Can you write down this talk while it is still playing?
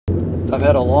I've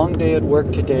had a long day at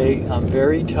work today. I'm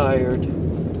very tired.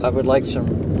 I would like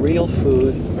some real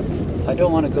food. I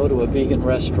don't want to go to a vegan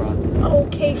restaurant.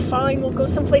 Okay, fine. We'll go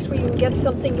someplace where you can get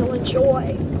something you'll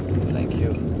enjoy. Thank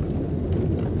you.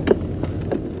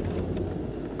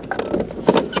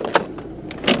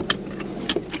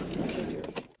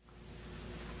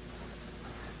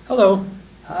 Hello.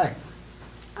 Hi.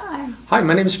 Hi. Hi,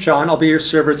 my name is John. I'll be your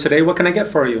server today. What can I get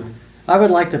for you? I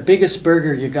would like the biggest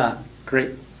burger you got.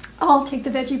 Great. I'll take the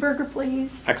veggie burger,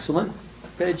 please. Excellent.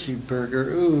 Veggie burger,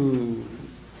 ooh.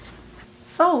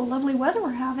 So, lovely weather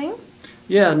we're having.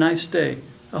 Yeah, nice day.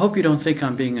 I hope you don't think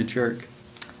I'm being a jerk.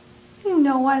 You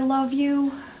know I love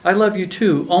you. I love you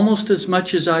too, almost as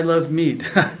much as I love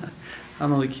meat.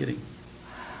 I'm only kidding.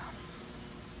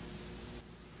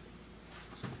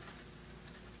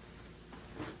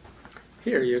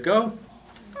 Here you go.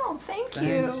 Oh, thank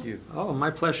you. Thank you. Oh,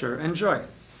 my pleasure. Enjoy.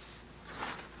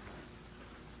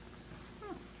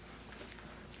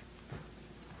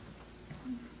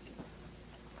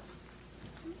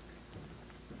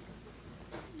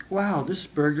 Wow, this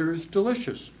burger is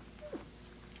delicious.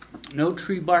 No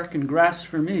tree bark and grass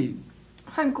for me.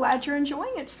 I'm glad you're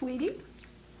enjoying it, sweetie.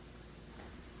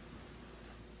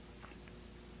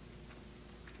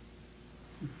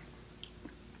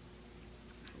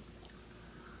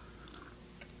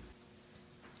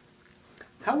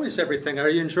 How is everything? Are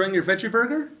you enjoying your veggie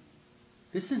burger?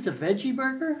 This is a veggie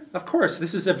burger? Of course,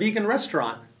 this is a vegan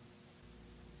restaurant.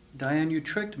 Diane, you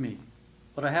tricked me.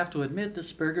 But I have to admit,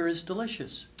 this burger is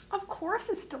delicious. Of course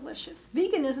it's delicious.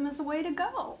 Veganism is the way to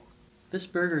go. This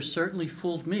burger certainly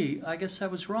fooled me. I guess I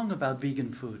was wrong about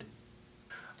vegan food.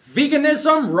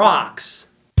 Veganism rocks!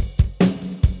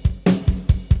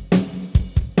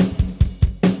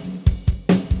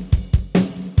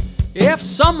 If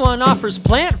someone offers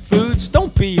plant foods,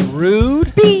 don't be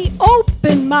rude. Be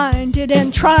open-minded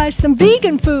and try some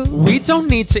vegan food. We don't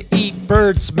need to eat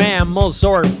birds, mammals,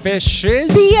 or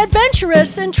fishes. Be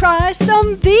adventurous and try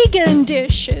some vegan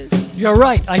dishes. You're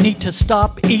right, I need to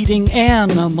stop eating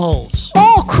animals.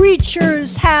 All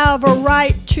creatures have a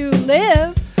right to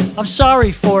live. I'm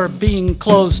sorry for being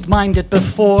closed-minded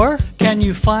before. Can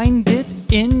you find it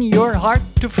in your heart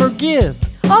to forgive?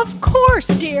 Of course,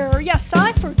 dear. Yes,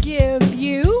 I forgive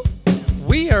you.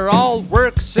 We are all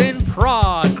works in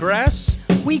progress.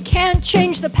 We can't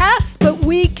change the past, but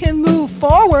we can move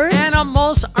forward.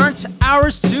 Animals aren't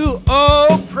ours to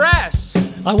oppress.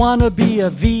 I want to be a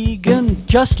vegan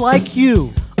just like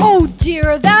you. Oh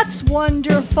dear, that's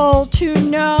wonderful to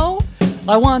know.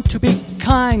 I want to be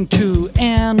kind to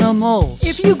animals.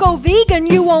 If you go vegan,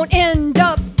 you won't end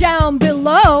up down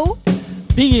below.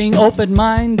 Being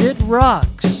open-minded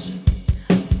rocks.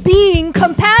 Being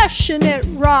compassionate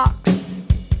rocks.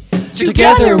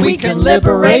 Together we can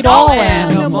liberate all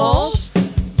animals.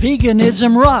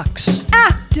 Veganism rocks.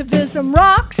 Activism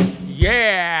rocks.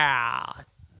 Yeah!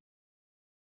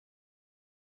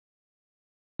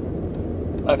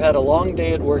 I've had a long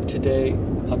day at work today.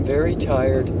 I'm very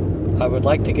tired. I would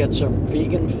like to get some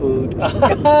vegan food.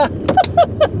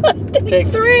 Take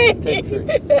three. Take three.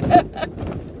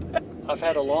 I've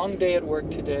had a long day at work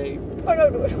today. Oh,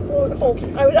 no, hold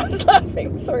on. I was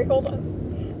laughing. Sorry, hold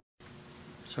on.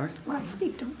 Sorry? When I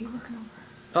speak, don't be looking over.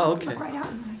 Oh, okay. Look right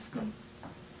at me when I speak.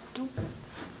 Don't.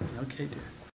 Okay, dear.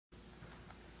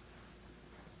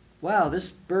 Wow,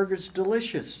 this burger's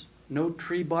delicious. No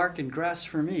tree bark and grass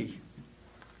for me.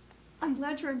 I'm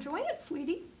glad you're enjoying it,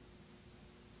 sweetie.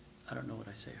 I don't know what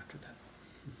I say after that.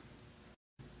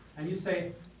 And you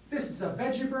say, this is a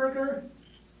veggie burger?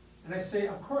 And I say,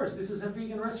 of course, this is a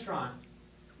vegan restaurant.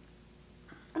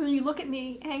 And then you look at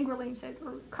me angrily and say,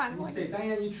 or kind of And you like, say,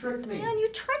 Diane, you tricked me. man, you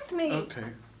tricked me. Okay,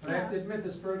 But I have to admit,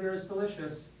 this burger is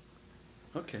delicious.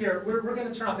 okay. Here, we're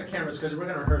going to turn off the cameras because we're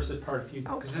going to rehearse this part a few,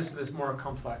 because Okay. this is more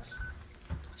complex.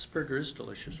 This burger is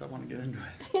delicious. I want to get into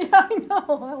it. Yeah, I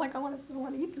know. I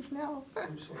want to eat this now.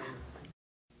 I'm sorry.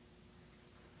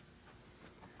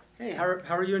 Hey,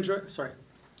 how are you enjoying? Sorry.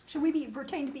 Should we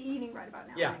pretend to be eating right about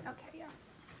now? Yeah. Right? Okay, yeah.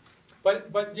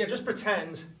 But yeah, just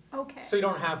pretend Okay. so you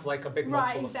don't have like a big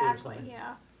mouthful Right, of food or exactly, something.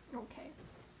 yeah. Okay.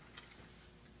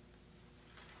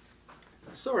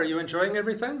 So are you enjoying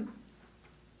everything?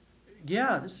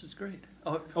 Yeah, this is great.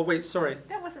 Oh, Oh wait, sorry.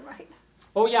 That wasn't right.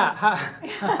 Oh yeah,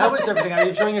 how is everything? Are you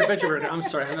enjoying your veggie burger? I'm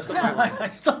sorry, I messed up my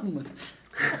line. done with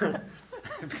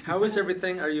How is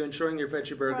everything? Are you enjoying your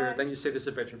veggie burger? Right. Then you say this is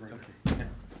a veggie burger. Okay.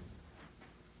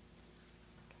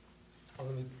 Oh,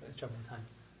 let me jump in time.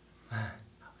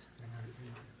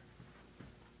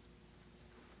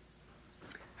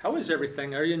 How is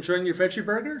everything? Are you enjoying your veggie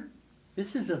burger?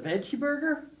 This is a veggie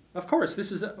burger? Of course,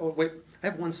 this is a, oh wait, I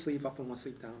have one sleeve up and one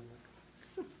sleeve down.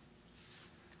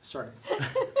 Sorry.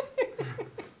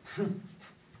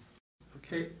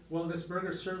 Okay, well, this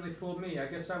burger certainly fooled me. I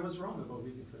guess I was wrong about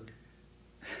vegan food.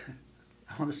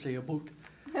 I want to say about.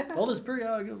 Well, this burger,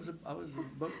 I was about.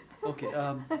 Okay.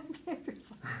 Where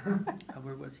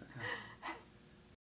was I?